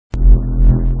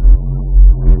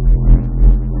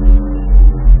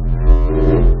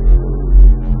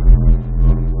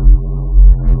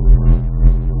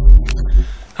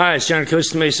Hi, it's John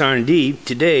Costa Mesa R&D.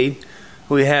 Today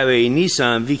we have a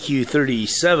Nissan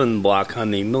VQ37 block on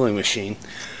the milling machine.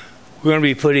 We're going to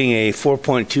be putting a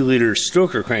 4.2 liter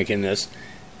stroker crank in this,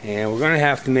 and we're going to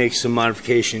have to make some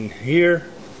modification here,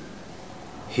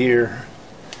 here,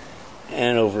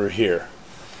 and over here.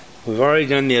 We've already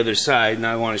done the other side, and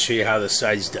I want to show you how this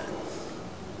side's done.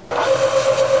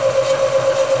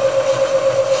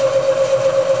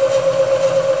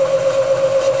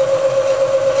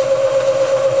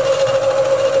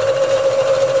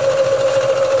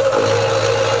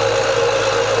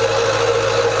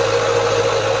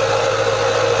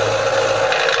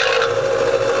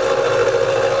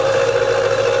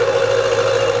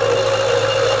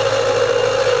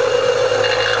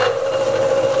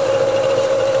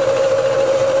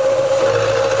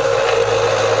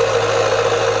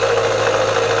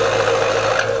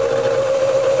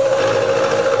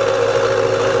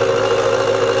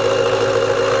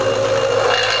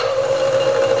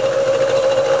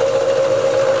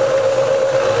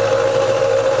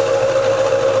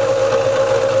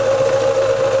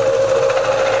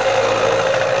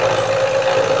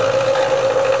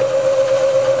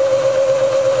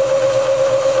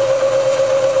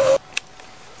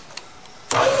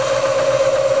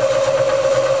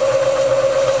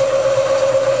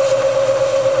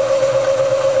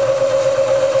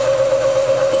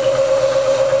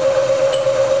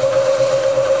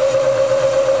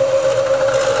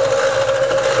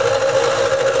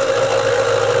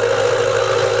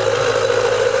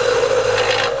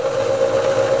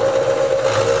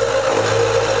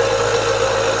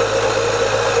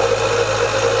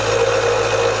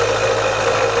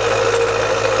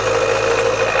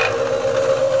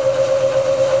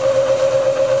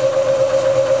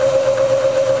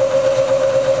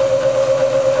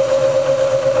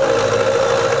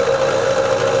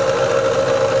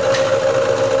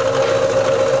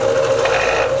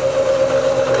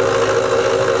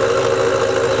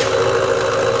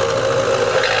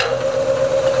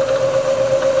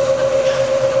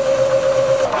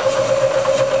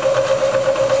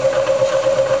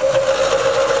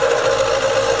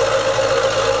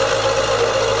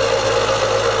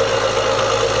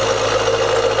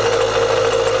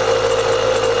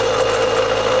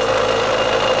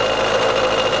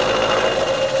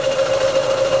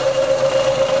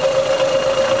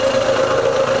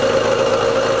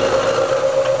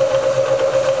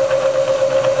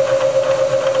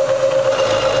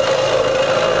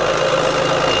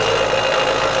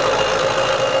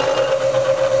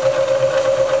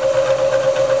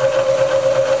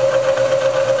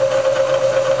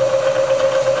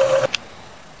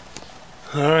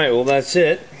 Alright, well that's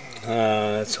it.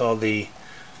 That's all the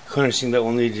clearancing that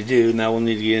we'll need to do. Now we'll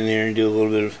need to get in there and do a little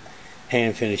bit of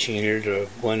hand finishing here to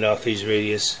blend off these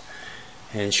radius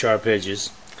and sharp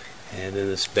edges, and then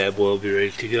this bad boy will be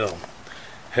ready to go.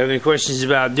 Have any questions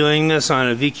about doing this on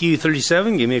a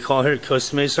VQ37? Give me a call here at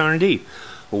Costa Mesa R&D.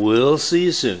 We'll see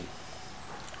you soon.